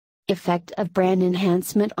Effect of brand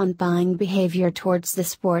enhancement on buying behavior towards the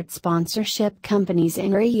sports sponsorship companies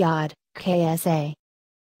in Riyadh, KSA.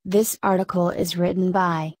 This article is written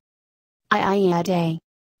by Iyad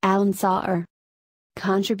Al-Ansar.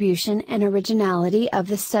 Contribution and originality of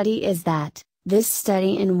the study is that, this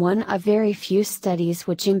study is one of very few studies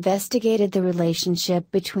which investigated the relationship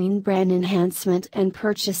between brand enhancement and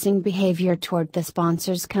purchasing behavior toward the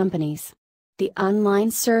sponsors' companies. The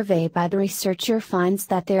online survey by the researcher finds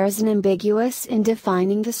that there is an ambiguous in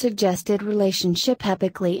defining the suggested relationship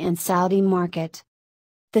epically in Saudi market.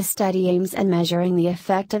 The study aims at measuring the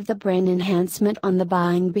effect of the brand enhancement on the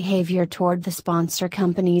buying behavior toward the sponsor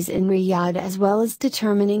companies in Riyadh, as well as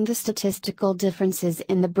determining the statistical differences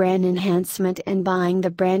in the brand enhancement and buying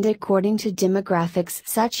the brand according to demographics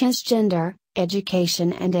such as gender,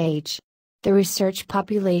 education and age. The research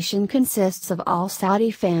population consists of all Saudi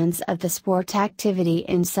fans of the sport activity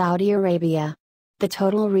in Saudi Arabia. The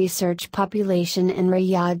total research population in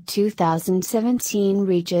Riyadh 2017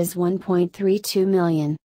 reaches 1.32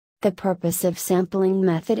 million. The purpose of sampling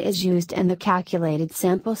method is used and the calculated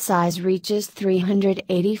sample size reaches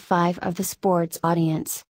 385 of the sports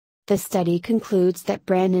audience. The study concludes that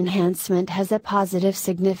brand enhancement has a positive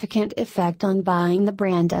significant effect on buying the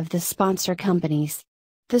brand of the sponsor companies.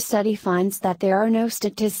 The study finds that there are no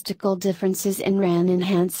statistical differences in brand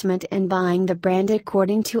enhancement and buying the brand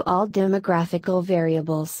according to all demographical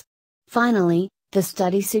variables. Finally, the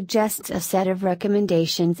study suggests a set of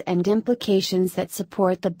recommendations and implications that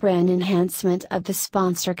support the brand enhancement of the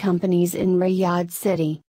sponsor companies in Riyadh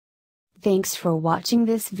City. Thanks for watching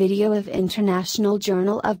this video of International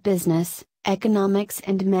Journal of Business, Economics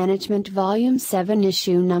and Management Volume 7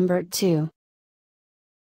 Issue Number 2.